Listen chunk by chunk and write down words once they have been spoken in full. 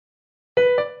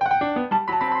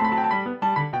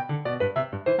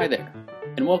there,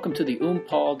 and welcome to the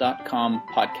oompaul.com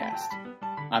podcast.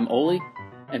 I'm Oli,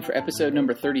 and for episode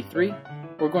number 33,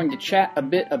 we're going to chat a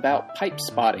bit about pipe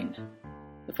spotting.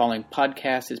 The following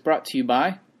podcast is brought to you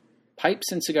by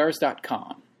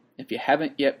pipesandcigars.com. If you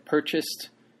haven't yet purchased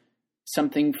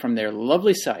something from their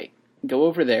lovely site, go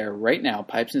over there right now,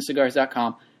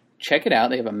 pipesandcigars.com. Check it out.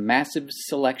 They have a massive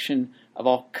selection of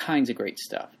all kinds of great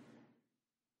stuff.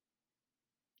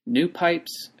 New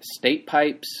pipes, state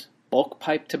pipes, bulk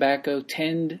pipe tobacco,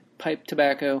 tinned pipe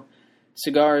tobacco,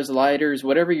 cigars, lighters,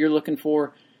 whatever you're looking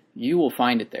for, you will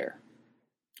find it there.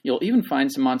 You'll even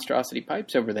find some monstrosity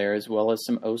pipes over there as well as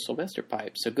some O. Sylvester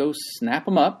pipes. So go snap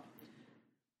them up.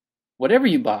 Whatever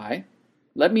you buy,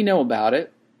 let me know about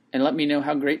it and let me know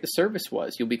how great the service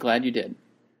was. You'll be glad you did.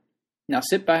 Now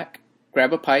sit back,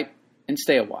 grab a pipe, and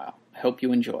stay a while. I hope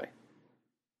you enjoy.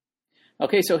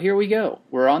 Okay, so here we go.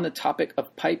 We're on the topic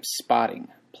of pipe spotting.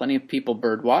 Plenty of people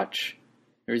birdwatch.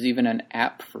 There's even an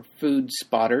app for food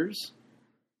spotters.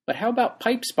 But how about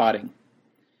pipe spotting?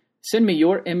 Send me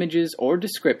your images or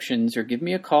descriptions or give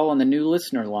me a call on the new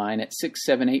listener line at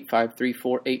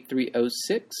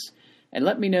 678-534-8306 and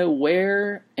let me know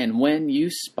where and when you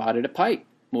spotted a pipe.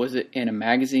 Was it in a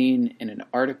magazine, in an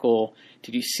article?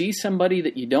 Did you see somebody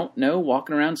that you don't know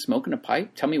walking around smoking a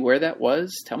pipe? Tell me where that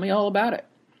was. Tell me all about it.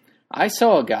 I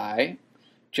saw a guy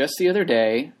just the other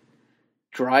day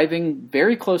driving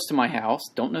very close to my house,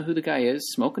 don't know who the guy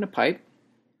is, smoking a pipe,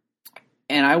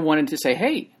 and I wanted to say,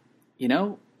 hey,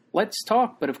 let's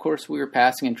talk, but of course we were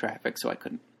passing in traffic, so I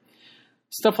couldn't.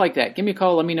 Stuff like that. Give me a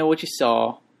call, let me know what you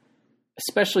saw,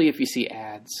 especially if you see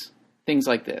ads, things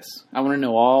like this. I want to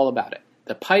know all about it.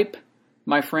 The pipe,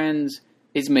 my friends,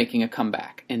 is making a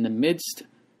comeback. In the midst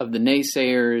of the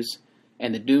naysayers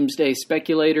and the doomsday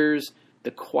speculators,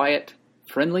 the quiet,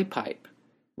 friendly pipe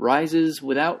rises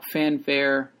without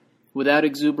fanfare, without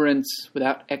exuberance,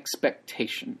 without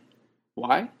expectation.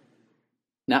 Why?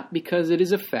 Not because it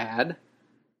is a fad,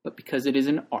 but because it is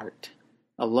an art,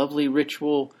 a lovely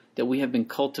ritual that we have been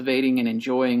cultivating and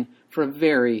enjoying for a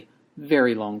very,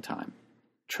 very long time.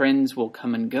 Trends will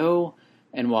come and go,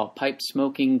 and while pipe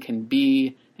smoking can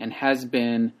be and has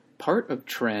been part of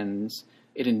trends,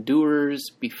 it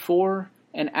endures before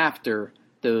and after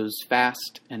those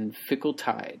fast and fickle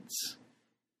tides.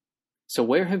 So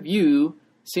where have you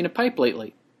seen a pipe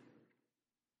lately?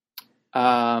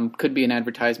 Could be an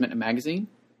advertisement in a magazine.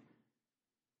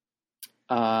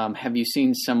 Have you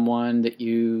seen someone that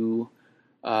you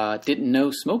didn't know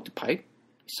smoked a pipe?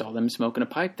 You saw them smoking a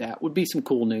pipe. That would be some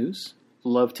cool news.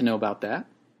 Love to know about that.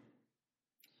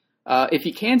 If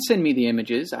you can send me the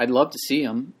images, I'd love to see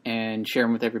them and share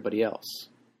them with everybody else.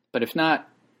 But if not,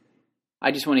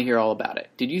 I just want to hear all about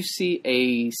it. Did you see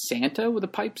a Santa with a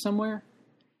pipe somewhere?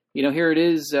 Here it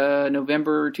is,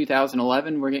 November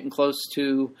 2011. We're getting close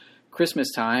to Christmas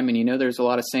time, and there's a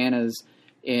lot of Santas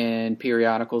in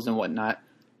periodicals and whatnot,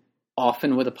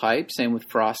 often with a pipe. Same with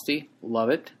Frosty. Love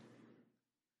it.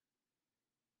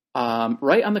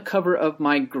 Right on the cover of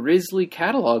my Grizzly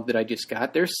catalog that I just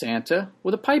got, there's Santa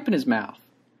with a pipe in his mouth.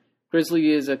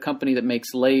 Grizzly is a company that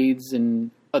makes lathes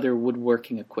and other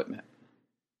woodworking equipment.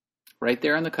 Right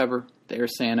there on the cover,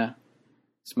 there's Santa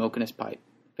smoking his pipe.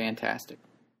 Fantastic.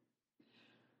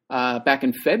 Back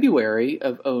in February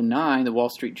of 2009, the Wall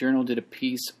Street Journal did a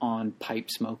piece on pipe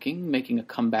smoking, making a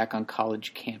comeback on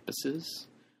college campuses.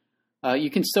 You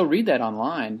can still read that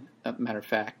online, matter of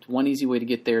fact. One easy way to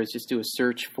get there is just do a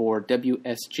search for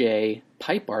WSJ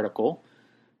pipe article,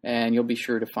 and you'll be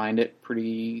sure to find it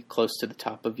pretty close to the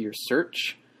top of your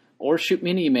search. Or shoot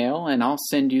me an email, and I'll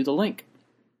send you the link.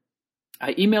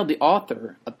 I emailed the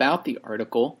author about the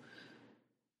article,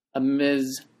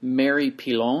 Ms. Mary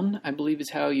Pilon, I believe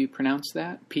is how you pronounce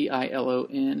that,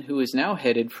 Pilon, who is now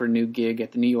headed for a new gig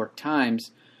at the New York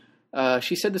Times.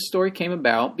 She said the story came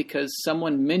about because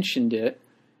someone mentioned it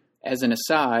as an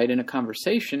aside in a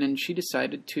conversation, and she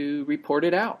decided to report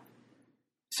it out.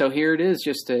 So here it is,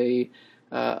 just a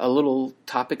little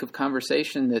topic of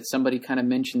conversation that somebody kind of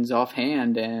mentions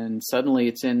offhand, and suddenly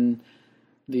it's in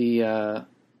the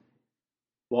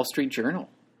Wall Street Journal.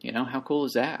 How cool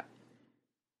is that?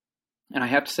 And I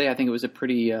have to say, I think it was a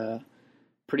pretty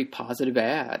positive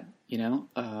ad.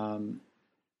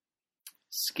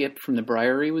 Skip from the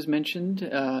Briary was mentioned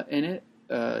in it.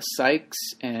 Sykes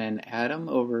and Adam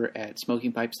over at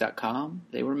smokingpipes.com,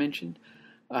 they were mentioned.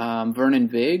 Vernon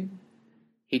Vig,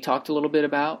 he talked a little bit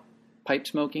about pipe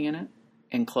smoking in it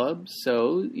and clubs.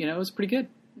 So, it was pretty good.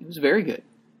 It was very good.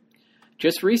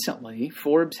 Just recently,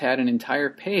 Forbes had an entire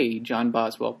page on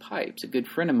Boswell pipes. A good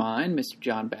friend of mine, Mr.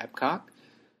 John Babcock,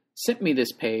 sent me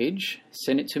this page,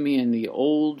 sent it to me in the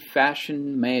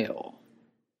old-fashioned mail.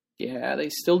 Yeah, they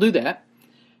still do that.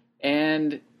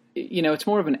 And, it's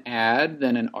more of an ad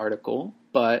than an article,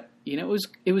 but, it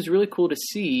was really cool to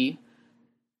see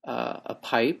a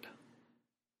pipe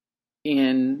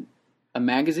in a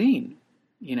magazine.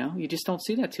 You just don't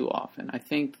see that too often. I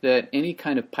think that any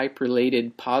kind of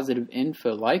pipe-related positive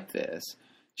info like this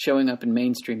showing up in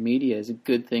mainstream media is a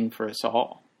good thing for us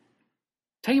all.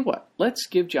 Tell you what, let's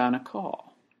give John a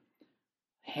call.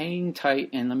 Hang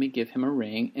tight and let me give him a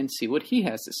ring and see what he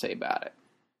has to say about it.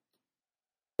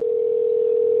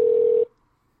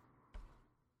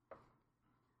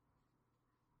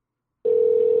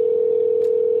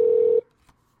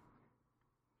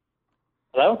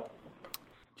 Hello?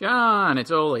 John,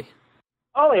 it's Ole.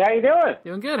 Ole, how you doing?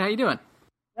 Doing good. How you doing?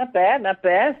 Not bad, not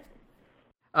bad.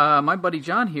 My buddy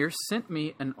John here sent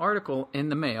me an article in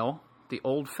the mail, the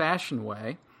old-fashioned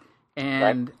way,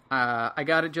 and right. I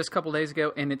got it just a couple days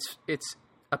ago, and it's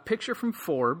a picture from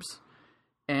Forbes,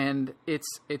 and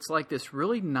it's like this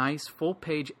really nice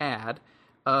full-page ad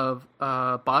of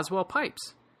Boswell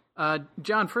pipes.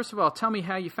 John, first of all, tell me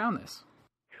how you found this.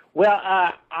 Well,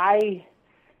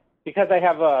 because I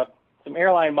have some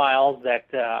airline miles that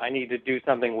I need to do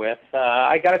something with,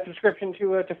 I got a subscription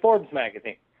to Forbes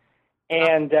magazine.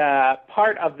 And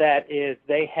part of that is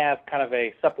they have kind of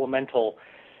a supplemental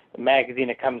magazine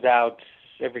that comes out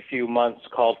every few months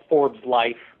called Forbes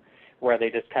Life, where they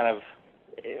just kind of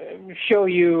show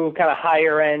you kind of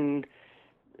higher end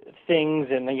things,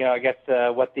 and I guess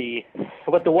what the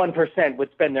 1%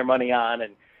 would spend their money on,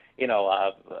 and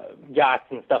yachts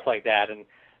and stuff like that, and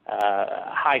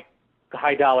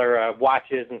high dollar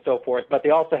watches and so forth. But they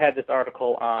also had this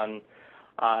article on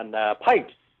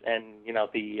pipes, and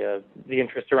the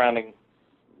interest surrounding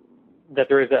that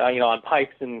there is on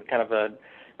pipes and kind of a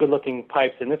good looking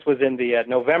pipes. And this was in the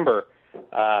November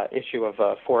issue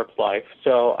of Forbes Life.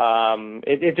 So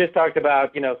it just talked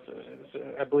about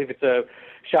I believe it's a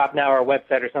Shop Now or a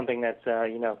website or something that's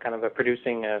kind of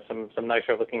producing some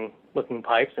nicer looking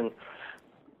pipes. And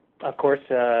of course,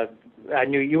 I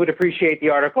knew you would appreciate the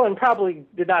article, and probably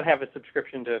did not have a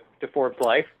subscription to Forbes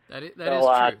Life. That is true.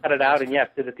 Cut it out, and yes,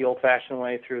 did it the old-fashioned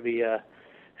way through the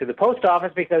post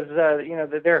office, because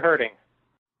they're hurting.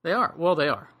 They are. Well, they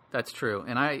are. That's true,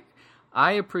 and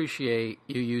I appreciate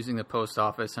you using the post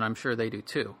office, and I'm sure they do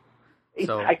too.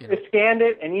 So I could have scanned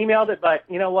it and emailed it, but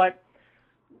you know what?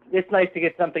 It's nice to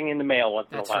get something in the mail once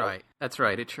in a while. That's right. That's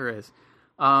right. It sure is.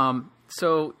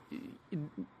 So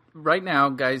right now,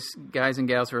 guys and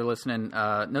gals who are listening,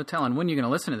 no telling when you're going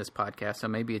to listen to this podcast, so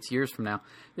maybe it's years from now.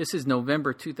 This is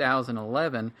November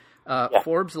 2011,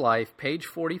 Forbes Life, page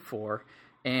 44,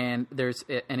 and there's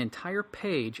an entire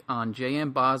page on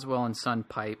J.M. Boswell and Son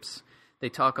pipes. They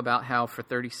talk about how for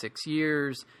 36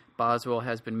 years, Boswell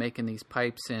has been making these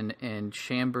pipes in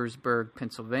Chambersburg,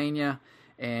 Pennsylvania,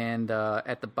 and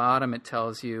at the bottom it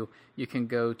tells you can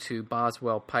go to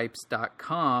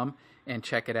boswellpipes.com and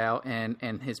check it out,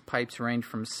 and his pipes range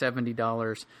from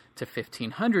 $70 to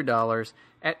 $1,500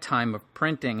 at time of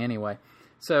printing anyway.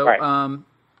 So right.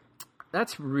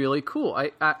 That's really cool.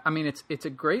 I mean, it's a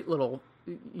great little,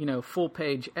 full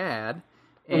page ad,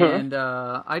 and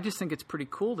I just think it's pretty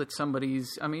cool that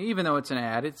even though it's an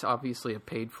ad, it's obviously a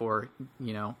paid for,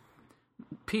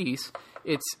 piece.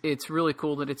 It's really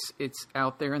cool that it's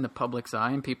out there in the public's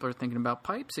eye and people are thinking about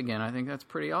pipes again. I think that's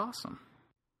pretty awesome.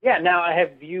 Yeah. Now,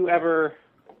 have you ever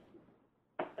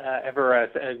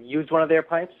used one of their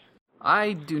pipes?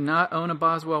 I do not own a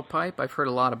Boswell pipe. I've heard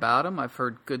a lot about them. I've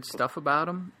heard good stuff about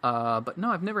them. But no,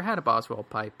 I've never had a Boswell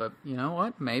pipe. But you know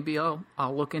what? Maybe I'll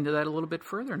look into that a little bit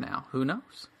further now. Who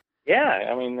knows? Yeah,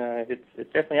 I mean, it's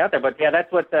definitely out there. But yeah,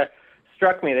 that's what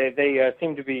struck me. They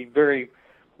seem to be very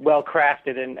well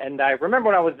crafted. And I remember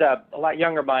when I was a lot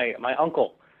younger, my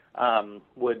uncle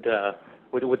would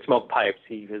smoke pipes.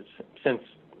 He has since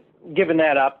given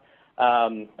that up.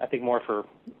 I think more for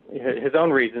his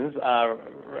own reasons.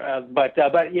 But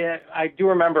yeah, I do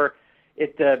remember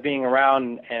it being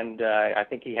around, and I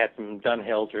think he had some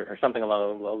Dunhills or something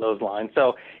along those lines.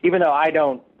 So even though I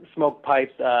don't smoke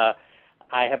pipes, I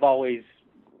have always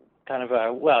kind of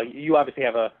you obviously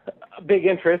have a big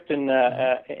interest in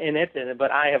it,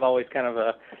 but I have always kind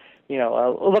of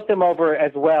looked them over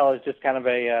as well as just kind of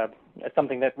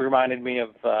something that reminded me of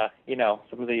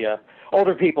some of the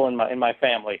older people in my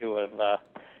family who have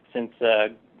since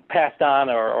passed on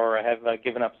or have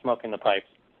given up smoking the pipes.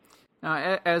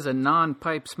 Now, as a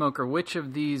non-pipe smoker, which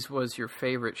of these was your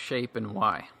favorite shape and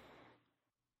why?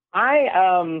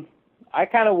 I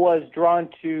kind of was drawn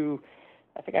to,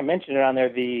 I think I mentioned it on there,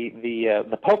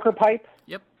 the poker pipe.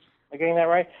 Yep. Am I getting that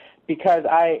right? Because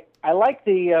I like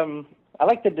the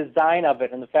design of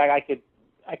it, and the fact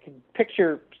I could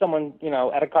picture someone,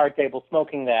 at a card table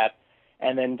smoking that,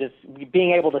 and then just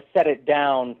being able to set it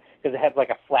down because it has like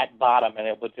a flat bottom, and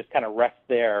it would just kind of rest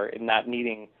there and not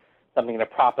needing something to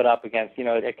prop it up against.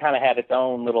 It kind of had its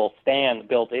own little stand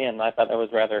built in. I thought that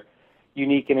was rather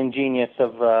unique and ingenious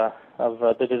of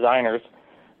the designers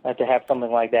to have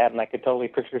something like that, and I could totally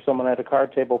picture someone at a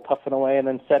card table puffing away and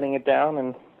then setting it down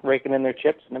and raking in their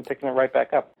chips and then picking it right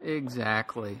back up.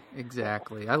 Exactly.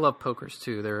 I love pokers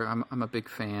too. I'm a big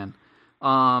fan.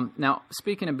 Now,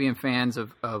 speaking of being fans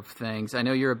of things, I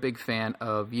know you're a big fan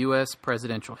of U.S.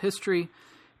 presidential history,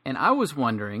 and I was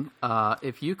wondering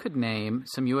if you could name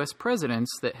some U.S. presidents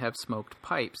that have smoked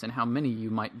pipes and how many you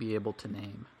might be able to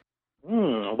name.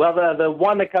 Well, the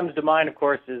one that comes to mind, of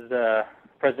course, is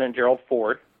President Gerald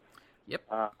Ford. Yep.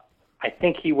 I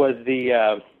think he was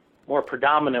the more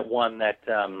predominant one that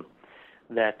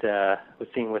was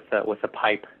seen with a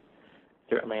pipe.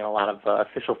 Certainly in a lot of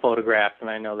official photographs, and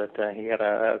I know that he had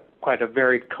quite a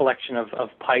varied collection of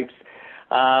pipes.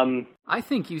 I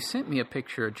think you sent me a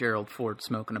picture of Gerald Ford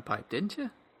smoking a pipe, didn't you?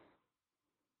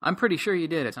 I'm pretty sure you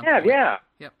did at some point. Yeah.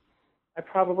 Yep. I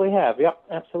probably have. Yep,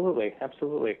 absolutely.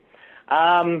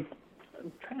 I'm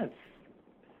trying to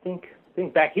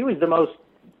think back. He was the most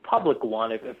public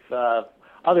one. If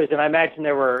others, and I imagine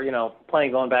there were, plenty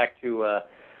going back to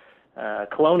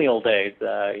colonial days.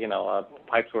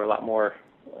 Pipes were a lot more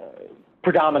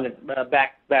predominant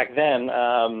back then.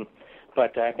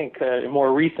 But I think in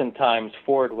more recent times,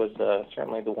 Ford was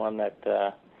certainly the one that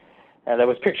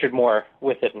was pictured more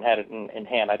with it and had it in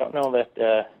hand. I don't know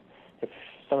that if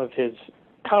some of his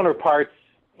counterparts,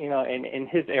 in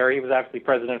his area, he was actually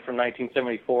president from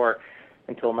 1974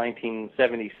 until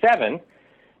 1977.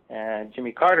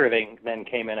 Jimmy Carter then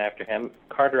came in after him.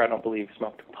 Carter, I don't believe,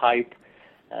 smoked a pipe.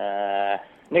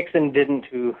 Nixon didn't,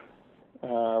 who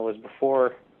was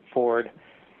before Ford.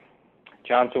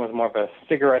 Johnson was more of a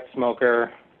cigarette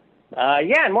smoker.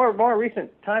 In more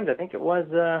recent times, I think it was,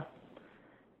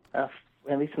 at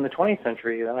least in the 20th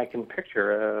century, that I can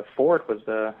picture, Ford was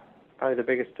probably the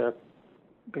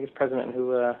biggest president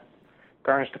who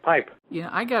garnished a pipe. Yeah,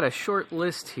 I got a short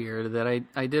list here that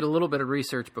I did a little bit of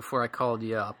research before I called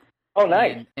you up. Oh,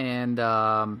 nice. And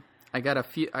I got a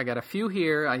few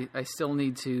here. I still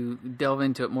need to delve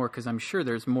into it more because I'm sure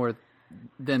there's more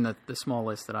than the small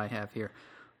list that I have here.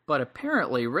 But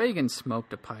apparently Reagan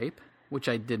smoked a pipe, which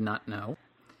I did not know.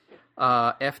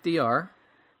 FDR.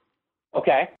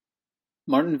 Okay.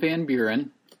 Martin Van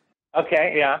Buren.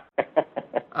 Okay, yeah.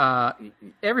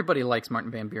 Everybody likes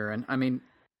Martin Van Buren. I mean,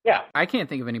 yeah. I can't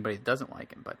think of anybody that doesn't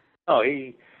like him, but... Oh,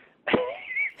 he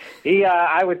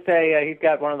I would say he's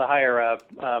got one of the higher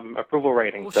approval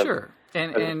ratings. Well, sure.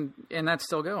 And that's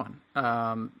still going.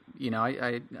 I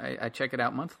check it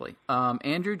out monthly.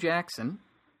 Andrew Jackson.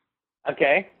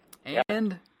 Okay.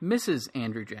 And Mrs.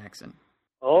 Andrew Jackson.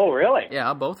 Oh, really?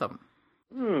 Yeah, both of them.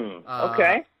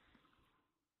 Okay.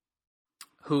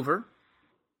 Hoover.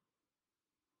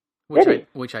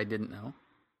 Which I didn't know.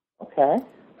 Okay.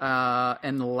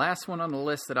 And the last one on the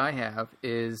list that I have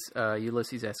is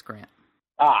Ulysses S. Grant.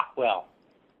 Well.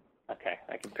 Okay,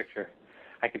 I can picture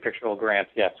old Grant,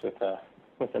 yes, with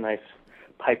a nice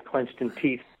pipe clenched in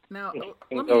teeth. Now,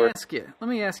 let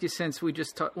me ask you, since we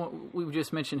just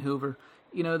mentioned Hoover,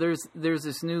 there's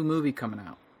this new movie coming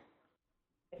out.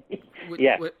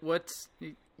 Yeah. What's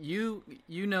you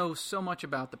know so much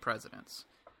about the presidents.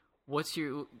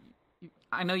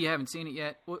 I know you haven't seen it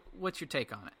yet. What's your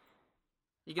take on it?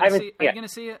 Are you going to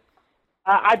see it?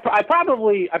 I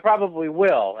probably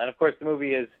will. And of course, the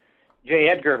movie is J.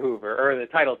 Edgar Hoover, or the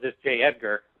title is just J.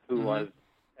 Edgar, who was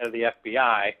head of the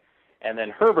FBI, and then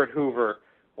Herbert Hoover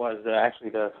was actually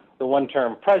the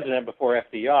one-term president before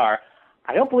FDR.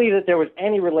 I don't believe that there was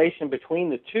any relation between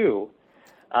the two.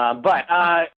 But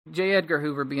J. Edgar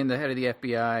Hoover being the head of the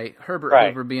FBI, Herbert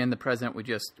Hoover being the president we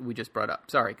just brought up.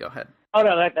 Sorry, go ahead. Oh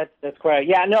no, that's correct.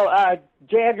 Yeah, no,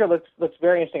 J. Edgar looks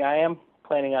very interesting. I am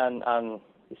planning on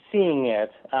seeing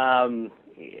it.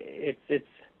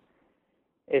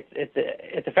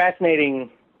 It's a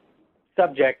fascinating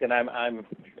subject, and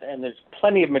and there's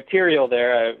plenty of material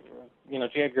there.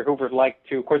 J. Edgar Hoover liked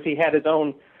to. Of course, he had his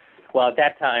own. Well, at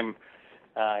that time,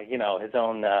 his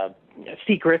own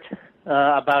secret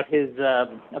about his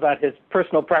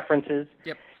personal preferences.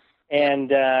 Yep.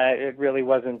 And it really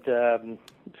wasn't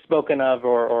spoken of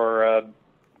or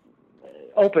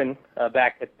open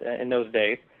back in those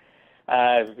days.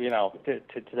 To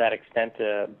that extent.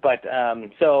 But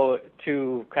so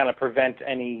to kind of prevent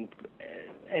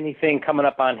anything coming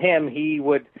up on him, he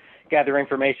would gather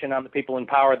information on the people in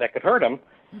power that could hurt him.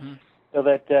 Mm-hmm. so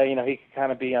that he could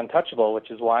kind of be untouchable, which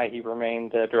is why he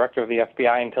remained director of the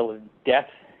FBI until his death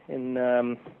in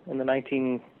the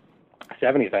 1970s.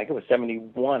 I think it was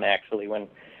 71 actually when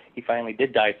he finally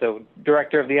did die. So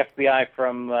director of the FBI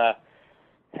from I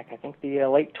think the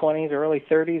late 20s, early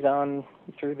 30s on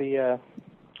through the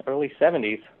early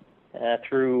 70s,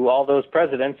 through all those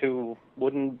presidents who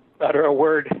wouldn't utter a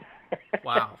word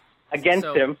wow. against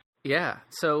him. Yeah.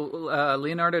 So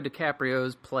Leonardo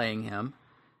DiCaprio's playing him.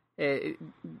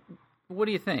 What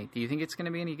do you think? Do you think it's going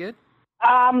to be any good?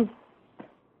 I'm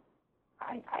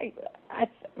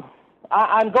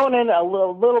going in a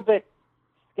little bit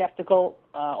skeptical,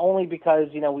 only because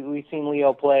we've seen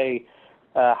Leo play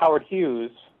Howard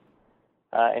Hughes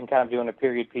and kind of doing a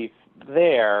period piece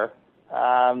there.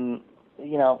 I'm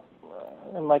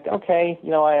like, okay,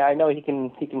 I know he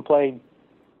can play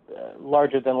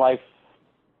larger than life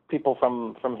people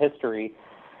from history.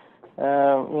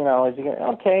 Is he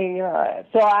gonna, okay?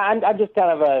 So I'm just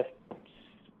kind of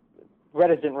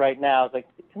reticent right now. It's like,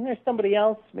 isn't there somebody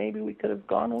else maybe we could have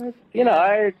gone with?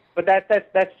 But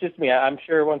that's just me. I'm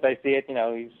sure once I see it,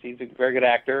 he's a very good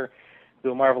actor,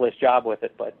 do a marvelous job with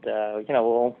it. But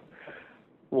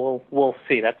we'll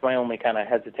see. That's my only kind of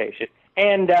hesitation.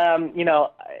 And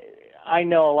I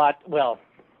know a lot. Well,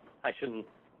 I shouldn't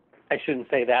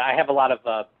say that. I have a lot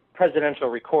of presidential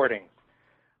recordings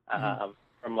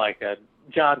from like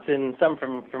Johnson, some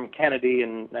from Kennedy,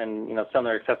 and some that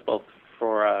are accessible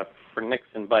for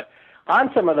Nixon. But on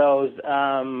some of those,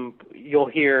 you'll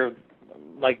hear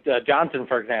like Johnson,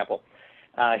 for example.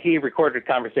 He recorded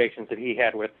conversations that he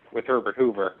had with Herbert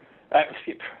Hoover,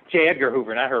 J. Edgar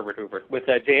Hoover, not Herbert Hoover, with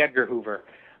J. Edgar Hoover,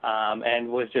 and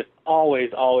was just always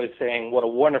saying what a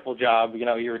wonderful job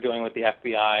you were doing with the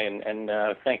FBI, and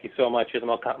thank you so much. You're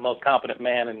the most competent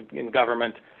man in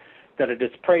government. That are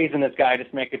just praising this guy,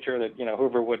 just making sure that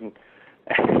Hoover wouldn't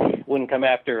come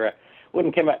after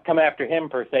him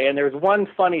per se. And there's one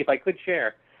funny, if I could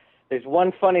share, there's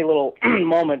one funny little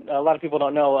moment. A lot of people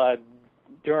don't know.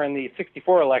 During the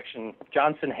 '64 election,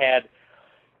 Johnson had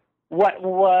what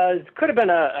could have been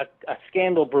a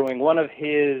scandal brewing. One of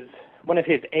his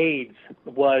aides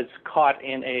was caught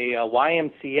in a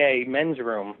YMCA men's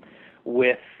room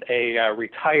with a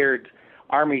retired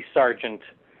Army sergeant.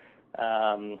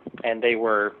 And they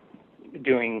were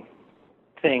doing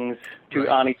things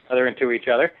on each other and to each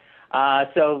other.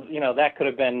 So that could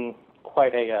have been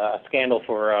quite a scandal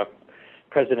for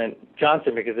President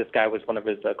Johnson, because this guy was one of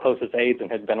his closest aides and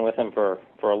had been with him for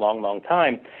a long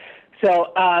time.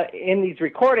 So in these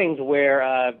recordings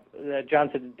where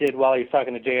Johnson did while he was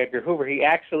talking to J. Edgar Hoover, he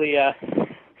actually asked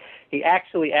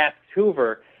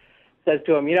Hoover, says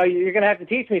to him, you're going to have to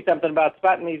teach me something about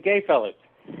spotting these gay fellas.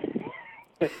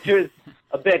 Which was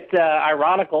a bit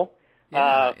ironical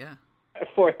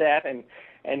for that,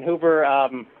 and Hoover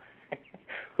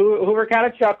Hoover kind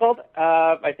of chuckled.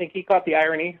 I think he caught the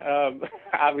irony,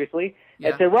 obviously,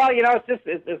 and said, "Well, it's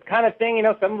this kind of thing.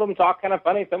 Some of them talk kind of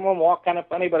funny, some of them walk kind of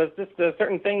funny, but it's just a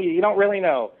certain thing you don't really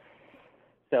know."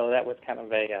 So that was kind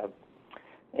of a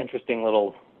interesting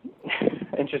little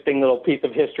piece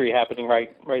of history happening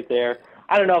right there.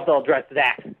 I don't know if they'll address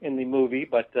that in the movie,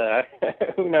 but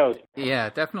who knows? Yeah,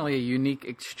 definitely a unique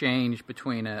exchange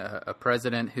between a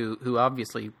president who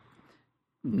obviously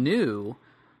knew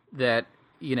that,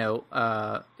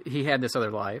 he had this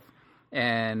other life,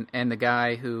 and the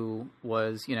guy who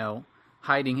was,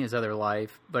 hiding his other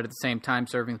life, but at the same time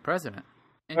serving the president.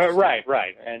 Right.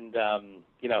 And,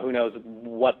 who knows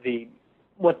what the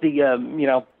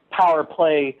power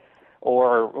play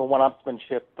or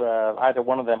one-upsmanship, either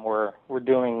one of them were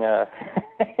doing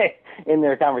in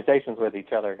their conversations with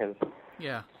each other. Cause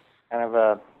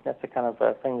that's the kind of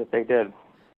thing that they did.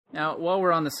 Now, while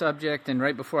we're on the subject, and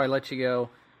right before I let you go,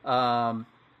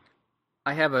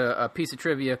 I have a piece of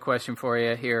trivia question for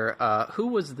you here. Who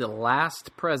was the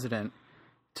last president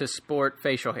to sport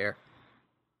facial hair?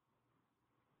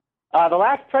 The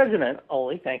last president,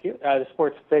 Ole, thank you, to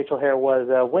sport facial hair was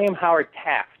William Howard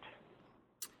Taft.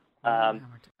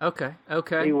 Okay.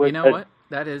 You know what?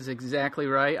 That is exactly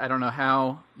right. I don't know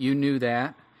how you knew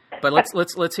that, but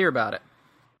let's hear about it.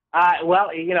 Well,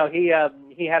 he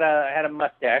had a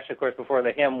mustache. Of course, before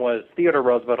him was Theodore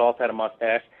Roosevelt, also had a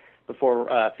mustache.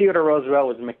 Before Theodore Roosevelt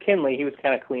was McKinley. He was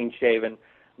kind of clean shaven.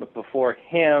 But before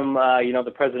him,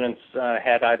 the presidents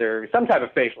had either some type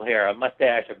of facial hair, a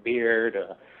mustache, a beard,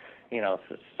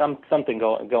 something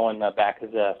going back,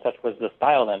 because such was the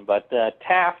style then. But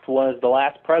Taft was the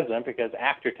last president, because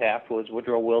after Taft was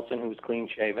Woodrow Wilson, who was clean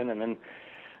shaven, and then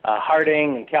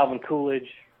Harding and Calvin Coolidge,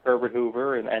 Herbert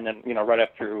Hoover, and then right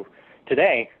up through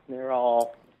today, they're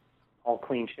all all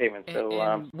clean shaven. So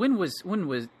And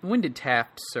when did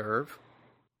Taft serve?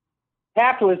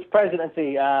 Taft was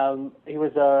presidency. He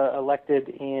was elected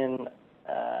in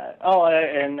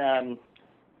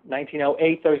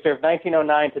 1908. So he served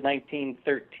 1909 to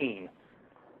 1913.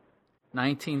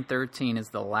 1913 is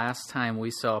the last time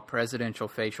we saw presidential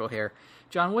facial hair.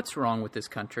 John, what's wrong with this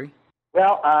country?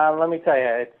 Well, let me tell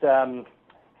you,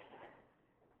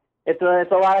 it's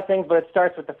a lot of things, but it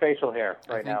starts with the facial hair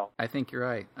now. I think you're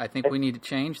right. I think we need to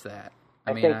change that.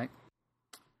 There's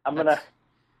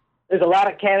a lot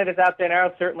of candidates out there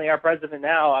now. Certainly, our president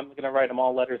now. I'm gonna write them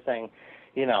all letters saying,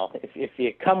 if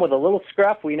you come with a little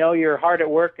scruff, we know you're hard at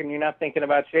work and you're not thinking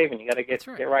about shaving. You got to get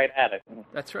right at it.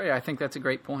 That's right. I think that's a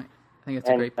great point. I think it's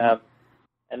a great point.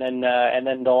 And then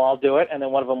they'll all do it, and then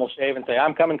one of them will shave and say,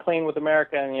 "I'm coming clean with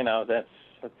America," and that's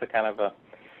the kind of a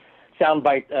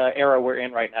soundbite era we're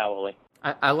in right now, Willie.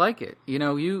 I like it.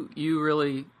 You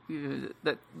really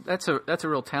that's a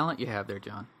real talent you have there,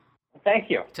 John.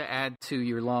 Thank you. To add to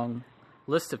your long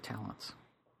list of talents.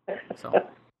 So,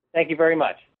 thank you very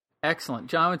much. Excellent,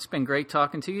 John. It's been great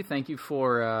talking to you. Thank you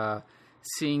for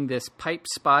seeing this pipe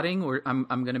spotting. I'm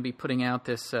going to be putting out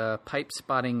this pipe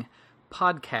spotting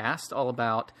podcast all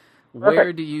about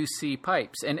where do you see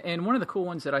pipes. And one of the cool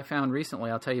ones that I found recently,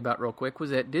 I'll tell you about real quick,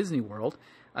 was at Disney World.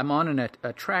 I'm on an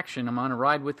attraction. I'm on a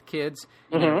ride with the kids,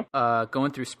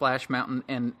 going through Splash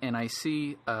Mountain, and I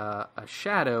see a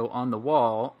shadow on the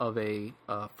wall of a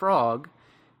frog.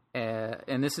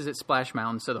 And this is at Splash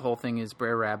Mountain, so the whole thing is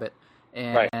Brer Rabbit.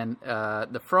 And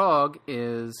the frog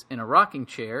is in a rocking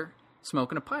chair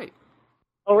smoking a pipe.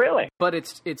 Oh, really? But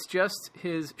it's just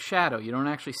his shadow. You don't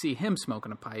actually see him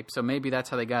smoking a pipe, so maybe that's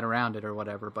how they got around it or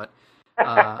whatever. But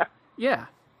yeah,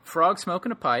 frog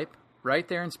smoking a pipe right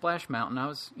there in Splash Mountain. I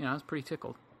was pretty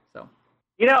tickled. So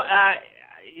you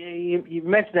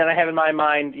mentioned that. I have in my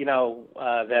mind,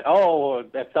 that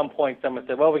at some point someone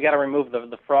said, well, we got to remove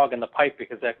the frog in the pipe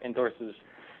because that endorses,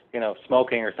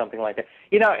 smoking or something like that.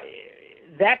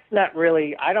 That's not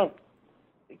really. I don't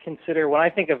consider when I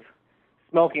think of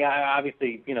smoking,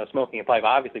 obviously, smoking a pipe,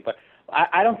 obviously, but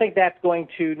I don't think that's going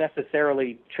to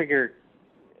necessarily trigger,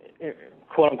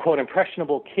 quote unquote,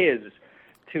 impressionable kids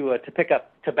to pick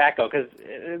up tobacco, because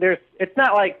it's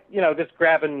not like just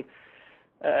grabbing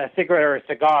a cigarette or a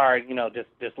cigar,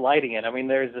 just lighting it. I mean,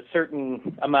 there's a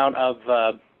certain amount of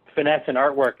finesse and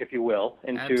artwork, if you will,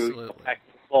 into the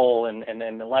bowl and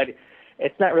the lighting.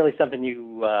 It's not really something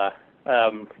you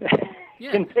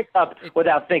can pick up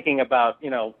without thinking about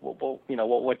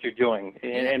what you're doing.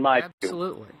 In my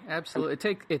view.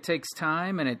 Absolutely. It takes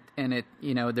time, and it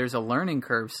there's a learning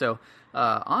curve. So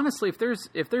honestly,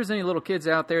 if there's any little kids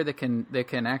out there that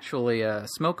can actually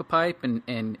smoke a pipe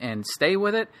and stay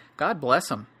with it, God bless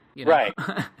them. Right.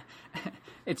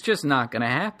 It's just not going to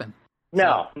happen.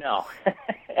 No.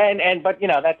 but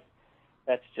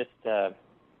that's just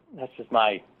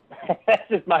my that's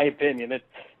just my opinion. It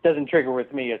doesn't trigger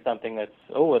with me as something that's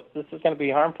this is going to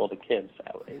be harmful to kids.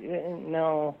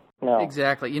 No.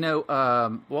 Exactly.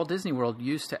 Walt Disney World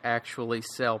used to actually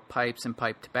sell pipes and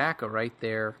pipe tobacco right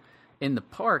there in the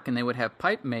park, and they would have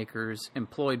pipe makers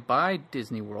employed by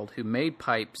Disney World who made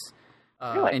pipes,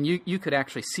 really? And you could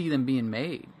actually see them being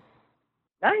made.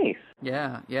 Nice.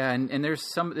 Yeah, and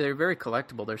there's some, they're very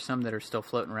collectible. There's some that are still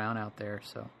floating around out there,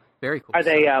 so very cool. Are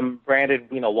they branded,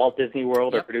 Walt Disney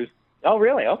World or produced? Oh,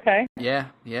 really? Okay. Yeah,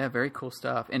 very cool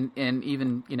stuff. And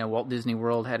even, Walt Disney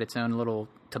World had its own little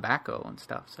tobacco and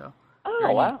stuff, so.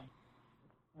 Oh, wow. Neat.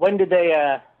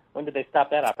 When did they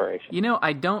stop that operation?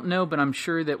 I don't know, but I'm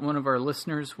sure that one of our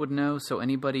listeners would know. So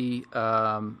anybody,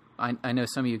 I know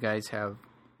some of you guys have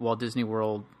Walt Disney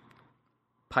World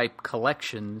pipe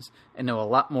collections and know a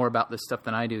lot more about this stuff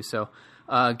than I do. So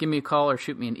give me a call or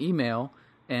shoot me an email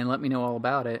and let me know all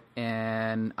about it.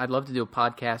 And I'd love to do a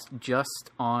podcast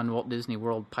just on Walt Disney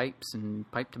World pipes and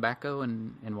pipe tobacco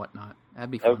and whatnot.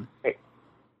 That'd be fun. Okay.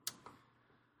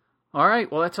 All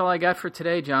right. Well, that's all I got for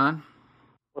today, John.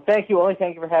 Well, thank you, Ollie.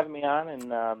 Thank you for having me on,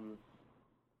 and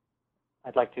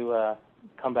I'd like to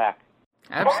come back.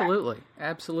 Absolutely.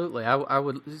 I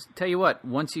would tell you what,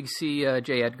 once you see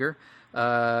J. Edgar,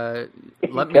 let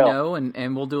me know,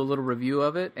 and we'll do a little review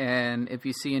of it. And if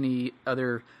you see any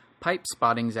other pipe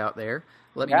spottings out there,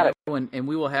 let me know, and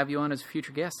we will have you on as a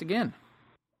future guest again.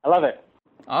 I love it.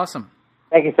 Awesome.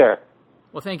 Thank you, sir.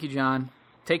 Well, thank you, John.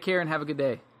 Take care and have a good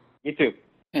day. You too.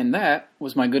 And that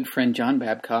was my good friend John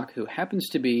Babcock, who happens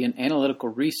to be an analytical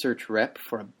research rep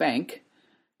for a bank,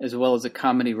 as well as a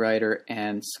comedy writer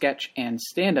and sketch and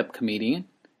stand-up comedian,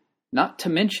 not to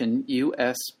mention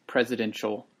U.S.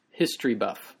 presidential history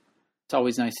buff. It's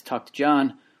always nice to talk to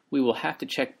John. We will have to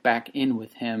check back in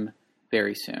with him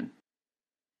very soon.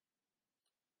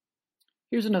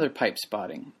 Here's another pipe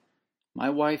spotting. My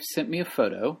wife sent me a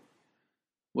photo,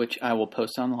 which I will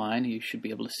post online. You should be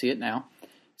able to see it now.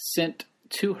 Sent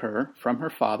to her from her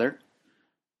father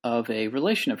of a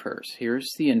relation of hers. Here's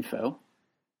the info.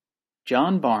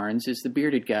 John Barnes is the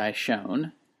bearded guy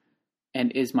shown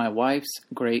and is my wife's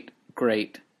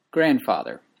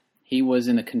great-great-grandfather. He was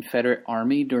in the Confederate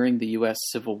Army during the U.S.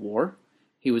 Civil War.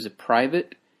 He was a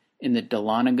private in the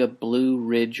Dahlonega Blue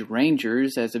Ridge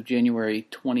Rangers as of January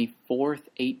 24th,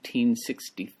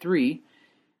 1863.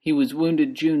 He was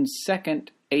wounded June 2nd,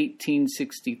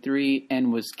 1863,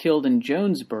 and was killed in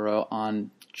Jonesboro on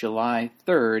July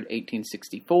 3rd,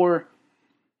 1864,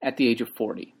 at the age of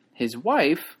 40. His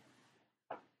wife,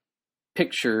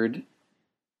 pictured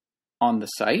on the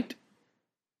site,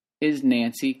 is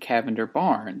Nancy Cavender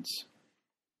Barnes.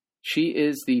 She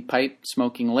is the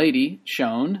pipe-smoking lady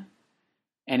shown,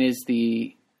 and is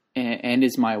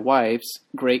my wife's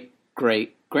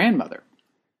great-great-grandmother.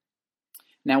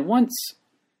 Now, once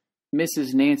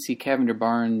Mrs. Nancy Cavender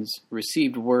Barnes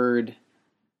received word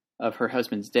of her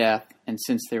husband's death, and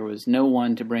since there was no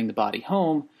one to bring the body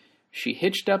home, she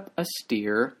hitched up a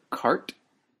steer cart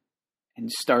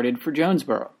and started for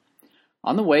Jonesboro.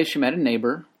 On the way, she met a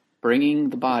neighbor bringing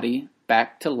the body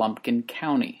back to Lumpkin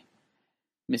County.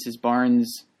 Mrs.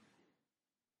 Barnes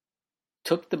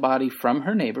took the body from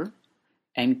her neighbor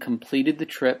and completed the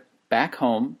trip back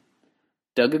home,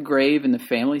 dug a grave in the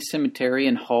family cemetery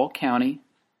in Hall County,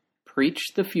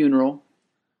 preached the funeral,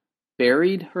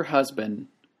 buried her husband,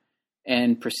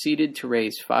 and proceeded to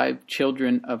raise 5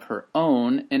 children of her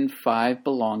own and 5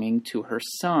 belonging to her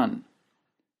son.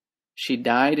 She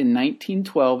died in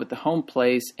 1912 at the home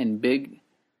place in Big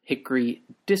Hickory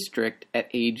District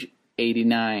at age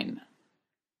 89.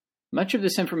 Much of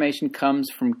this information comes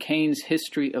from Kane's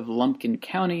History of Lumpkin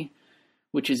County,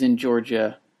 which is in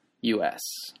Georgia, U.S.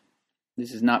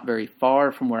 This is not very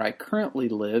far from where I currently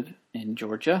live in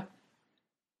Georgia.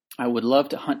 I would love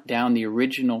to hunt down the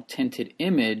original tinted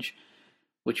image,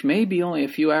 which may be only a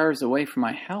few hours away from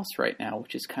my house right now,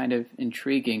 which is kind of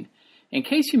intriguing. In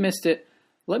case you missed it,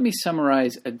 let me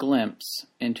summarize a glimpse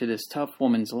into this tough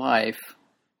woman's life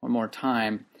one more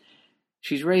time.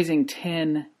 She's raising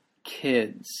 10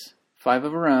 kids, 5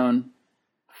 of her own,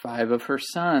 5 of her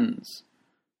sons.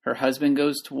 Her husband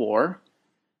goes to war.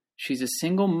 She's a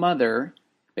single mother,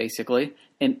 basically,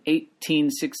 in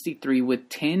 1863 with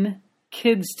 10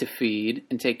 kids to feed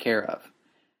and take care of.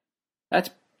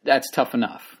 That's tough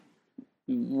enough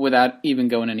without even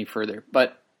going any further.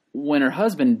 But when her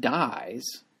husband dies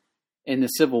in the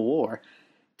Civil War,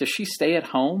 does she stay at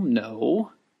home?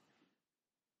 No.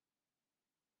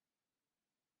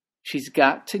 She's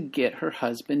got to get her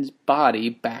husband's body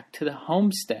back to the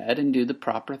homestead and do the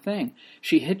proper thing.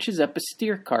 She hitches up a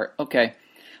steer cart. Okay,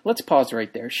 let's pause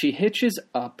right there. She hitches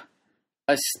up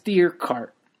a steer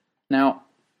cart. Now,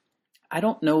 I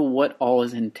don't know what all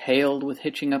is entailed with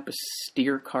hitching up a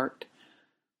steer cart,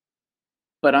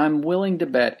 but I'm willing to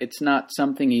bet it's not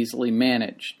something easily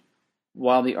managed.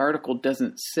 While the article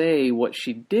doesn't say what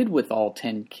she did with all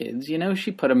 10 kids,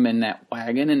 she put them in that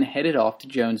wagon and headed off to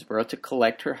Jonesboro to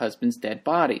collect her husband's dead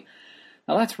body.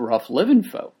 Now that's rough living,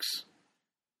 folks.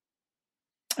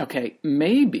 Okay,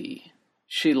 maybe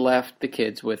she left the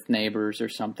kids with neighbors or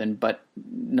something, but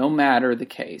no matter the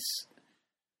case,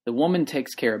 the woman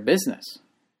takes care of business.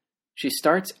 She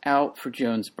starts out for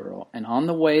Jonesboro, and on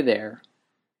the way there,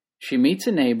 she meets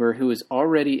a neighbor who is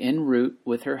already en route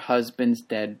with her husband's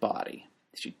dead body.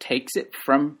 She takes it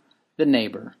from the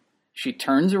neighbor, she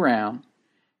turns around,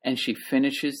 and she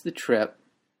finishes the trip.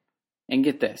 And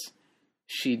get this,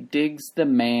 she digs the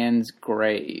man's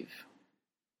grave.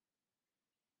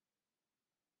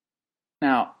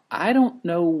 Now, I don't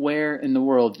know where in the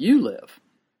world you live,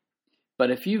 but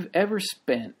if you've ever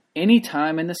spent any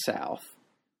time in the South,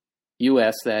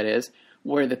 U.S. that is,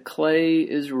 where the clay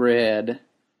is red,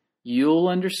 you'll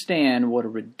understand what a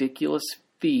ridiculous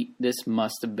feat this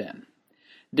must have been.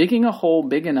 Digging a hole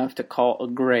big enough to call a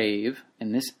grave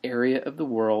in this area of the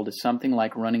world is something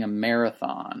like running a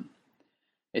marathon.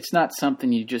 It's not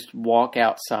something you just walk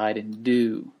outside and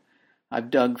do.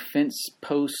 I've dug fence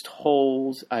post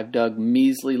holes, I've dug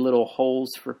measly little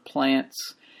holes for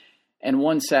plants, and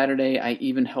one Saturday I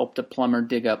even helped a plumber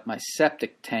dig up my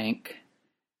septic tank,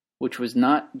 which was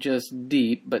not just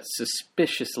deep, but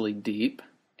suspiciously deep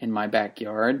in my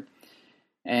backyard,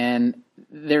 and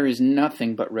there is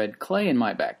nothing but red clay in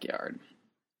my backyard.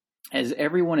 As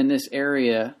everyone in this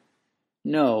area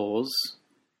knows,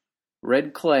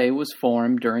 red clay was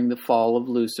formed during the fall of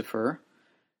Lucifer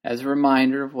as a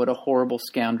reminder of what a horrible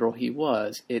scoundrel he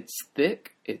was. It's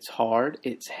thick, it's hard,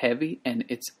 it's heavy, and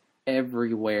it's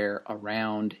everywhere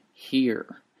around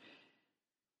here.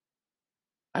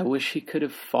 I wish he could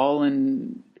have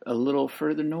fallen a little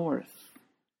further north.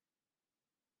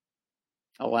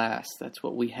 Alas, that's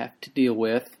what we have to deal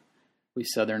with, we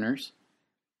Southerners.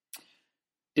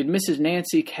 Did Mrs.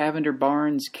 Nancy Cavender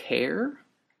Barnes care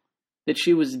that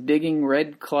she was digging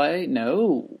red clay?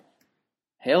 No.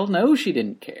 Hell no, she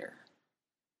didn't care.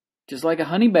 Just like a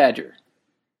honey badger.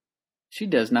 She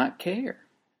does not care.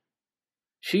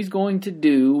 She's going to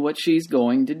do what she's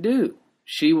going to do.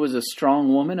 She was a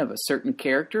strong woman of a certain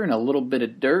character, and a little bit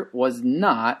of dirt was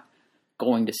not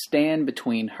going to stand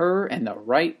between her and the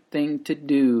right thing to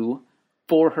do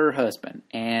for her husband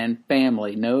and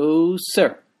family. No,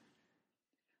 sir.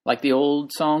 Like the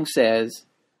old song says,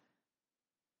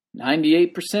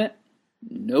 98%,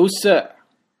 no, sir.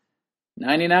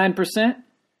 99%,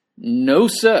 no,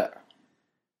 sir.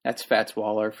 That's Fats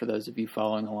Waller for those of you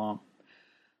following along.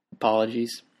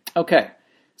 Apologies. Okay,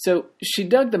 so she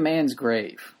dug the man's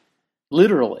grave.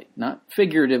 Literally, not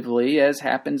figuratively, as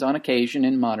happens on occasion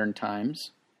in modern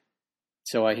times.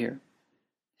 So I hear.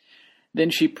 Then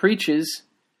she preaches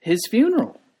his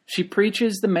funeral. She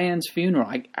preaches the man's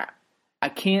funeral. I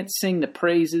can't sing the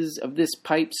praises of this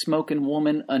pipe-smoking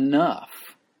woman enough.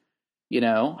 You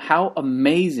know, how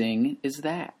amazing is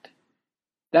that?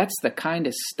 That's the kind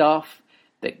of stuff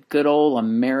that good old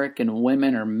American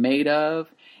women are made of,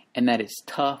 and that is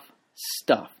tough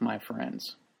stuff, my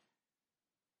friends.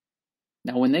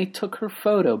 Now, when they took her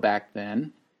photo back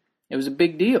then, it was a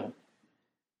big deal.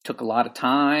 Took a lot of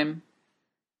time.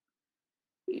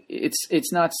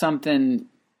 It's not something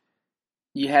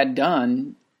you had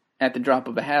done at the drop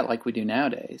of a hat like we do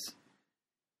nowadays.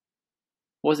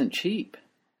 Wasn't cheap.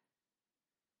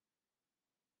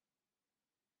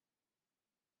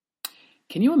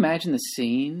 Can you imagine the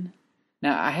scene?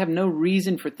 Now, I have no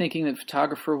reason for thinking that the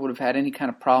photographer would have had any kind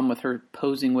of problem with her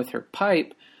posing with her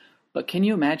pipe, but can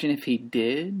you imagine if he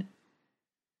did?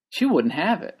 She wouldn't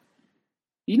have it.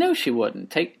 You know she wouldn't.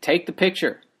 Take the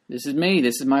picture. This is me.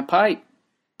 This is my pipe.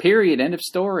 Period. End of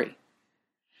story.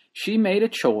 She made a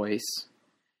choice.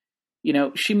 You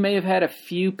know, she may have had a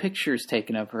few pictures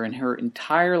taken of her in her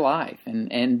entire life.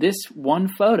 And this one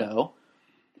photo,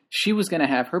 she was going to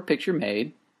have her picture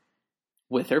made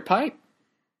with her pipe.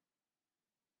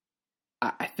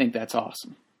 I think that's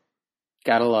awesome.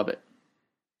 Gotta love it.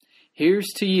 Here's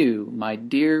to you, my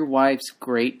dear wife's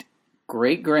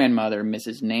great-great-grandmother,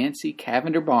 Mrs. Nancy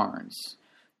Cavender Barnes.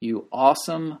 You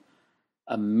awesome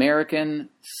American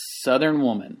Southern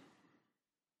woman.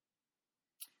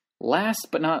 Last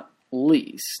but not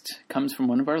least, comes from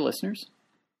one of our listeners.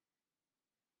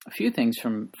 A few things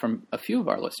from a few of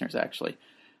our listeners, actually.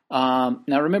 Now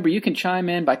remember, you can chime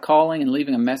in by calling and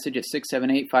leaving a message at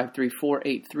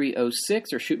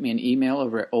 678-534-8306 or shoot me an email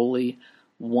over at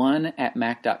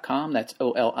oli1@mac.com. That's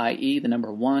OLIE, the number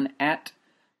 1 at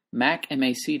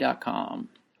macmac.com.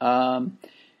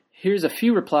 Here's a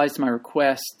few replies to my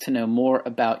request to know more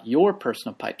about your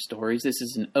personal pipe stories. This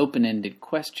is an open-ended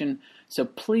question, so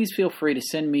please feel free to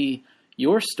send me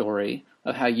your story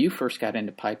of how you first got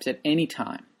into pipes at any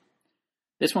time.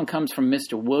 This one comes from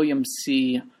Mr. William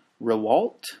C.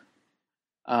 Rewalt.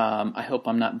 I hope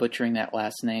I'm not butchering that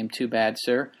last name. Too bad,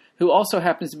 sir. Who also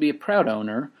happens to be a proud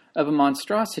owner of a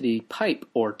monstrosity pipe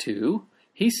or two.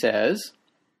 He says,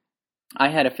 I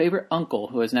had a favorite uncle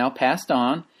who has now passed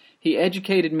on. He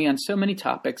educated me on so many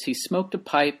topics. He smoked a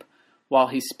pipe while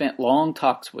he spent long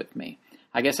talks with me.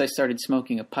 I guess I started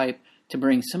smoking a pipe to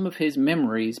bring some of his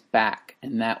memories back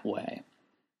in that way.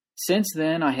 Since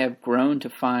then, I have grown to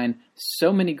find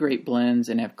so many great blends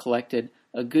and have collected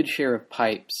a good share of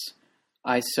pipes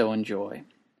I so enjoy.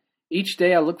 Each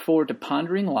day I look forward to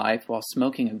pondering life while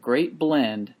smoking a great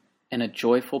blend and a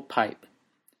joyful pipe.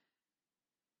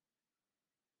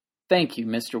 Thank you,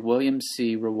 Mr. William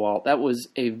C. Rewalt. That was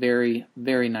a very,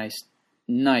 very nice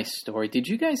story. Did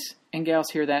you guys and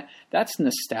gals hear that? That's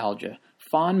nostalgia.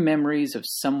 Fond memories of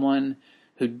someone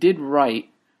who did right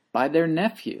by their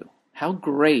nephew. How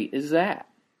great is that?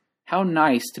 How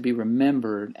nice to be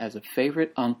remembered as a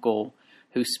favorite uncle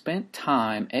who spent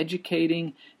time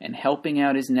educating and helping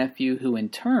out his nephew, who in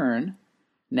turn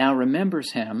now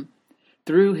remembers him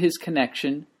through his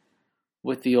connection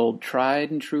with the old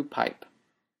tried and true pipe.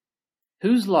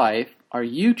 Whose life are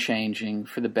you changing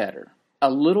for the better? A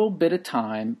little bit of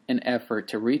time and effort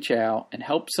to reach out and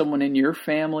help someone in your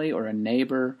family or a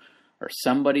neighbor or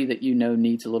somebody that you know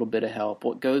needs a little bit of help.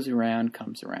 What goes around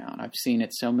comes around. I've seen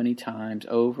it so many times,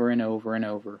 over and over and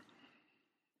over.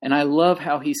 And I love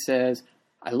how he says,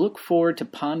 I look forward to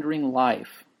pondering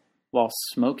life while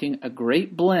smoking a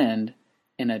great blend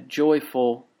in a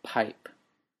joyful pipe.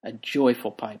 A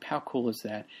joyful pipe. How cool is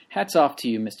that? Hats off to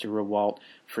you, Mr. Rewalt,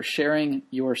 for sharing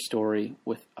your story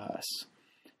with us.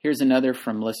 Here's another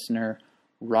from listener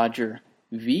Roger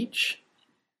Veach.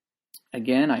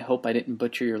 Again, I hope I didn't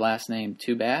butcher your last name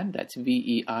too bad. That's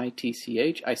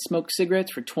Veitch. I smoked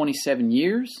cigarettes for 27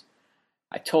 years.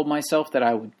 I told myself that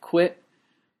I would quit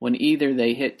when either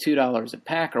they hit $2 a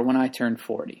pack or when I turned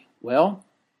 40. Well,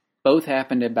 both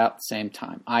happened at about the same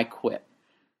time. I quit.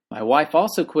 My wife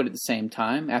also quit at the same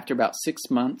time. After about 6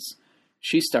 months,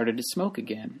 she started to smoke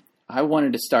again. I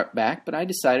wanted to start back, but I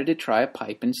decided to try a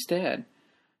pipe instead,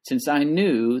 since I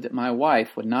knew that my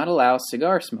wife would not allow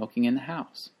cigar smoking in the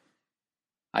house.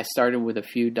 I started with a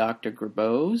few Dr.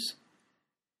 Gribauds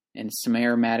and some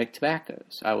aromatic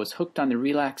tobaccos. I was hooked on the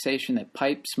relaxation that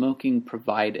pipe smoking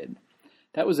provided.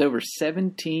 That was over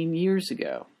 17 years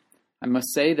ago. I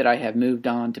must say that I have moved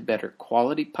on to better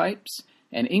quality pipes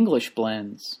and English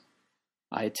blends.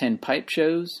 I attend pipe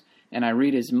shows, and I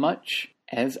read as much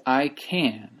as I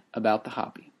can about the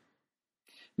hobby.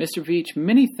 Mr. Veach,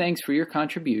 many thanks for your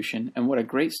contribution, and what a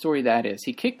great story that is.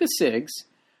 He kicked the cigs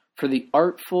for the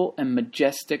artful and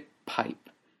majestic pipe,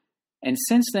 and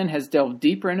since then has delved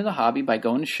deeper into the hobby by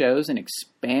going to shows and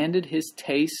expanded his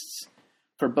tastes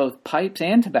for both pipes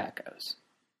and tobaccos.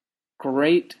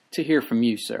 Great to hear from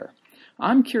you, sir.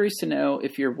 I'm curious to know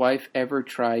if your wife ever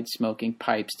tried smoking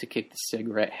pipes to kick the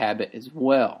cigarette habit as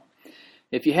well.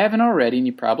 If you haven't already, and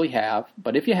you probably have,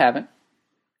 but if you haven't,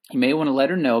 you may want to let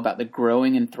her know about the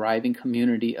growing and thriving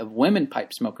community of women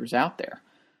pipe smokers out there.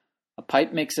 A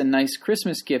pipe makes a nice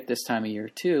Christmas gift this time of year,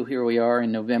 too. Here we are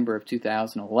in November of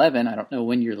 2011. I don't know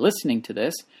when you're listening to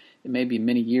this. It may be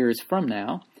many years from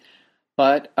now.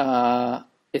 But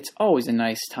it's always a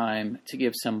nice time to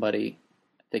give somebody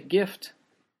the gift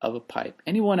of a pipe.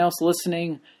 Anyone else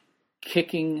listening,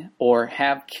 kicking or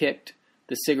have kicked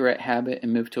the cigarette habit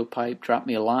and moved to a pipe, drop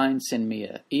me a line, send me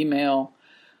an email,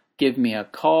 give me a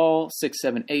call,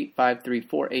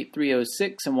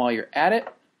 678-534-8306. And while you're at it,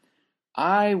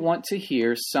 I want to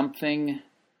hear something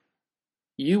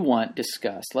you want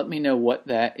discussed. Let me know what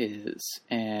that is,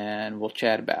 and we'll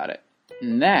chat about it.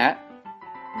 And that,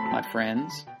 my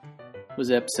friends,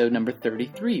 was episode number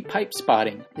 33, Pipe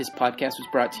Spotting. This podcast was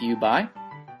brought to you by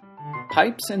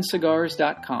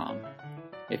pipesandcigars.com.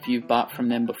 If you've bought from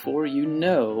them before, you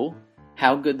know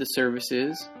how good the service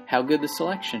is, how good the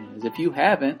selection is. If you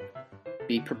haven't,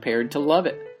 be prepared to love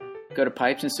it. Go to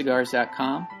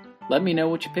pipesandcigars.com. Let me know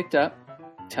what you picked up.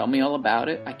 Tell me all about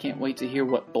it. I can't wait to hear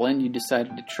what blend you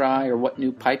decided to try or what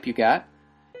new pipe you got.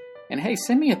 And hey,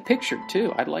 send me a picture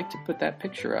too. I'd like to put that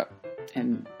picture up.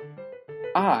 And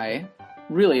I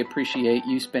really appreciate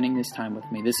you spending this time with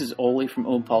me. This is Ole from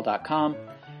OhmPaul.com,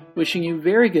 wishing you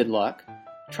very good luck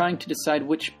trying to decide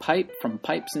which pipe from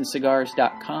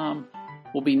pipesandcigars.com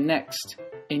will be next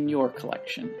in your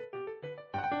collection.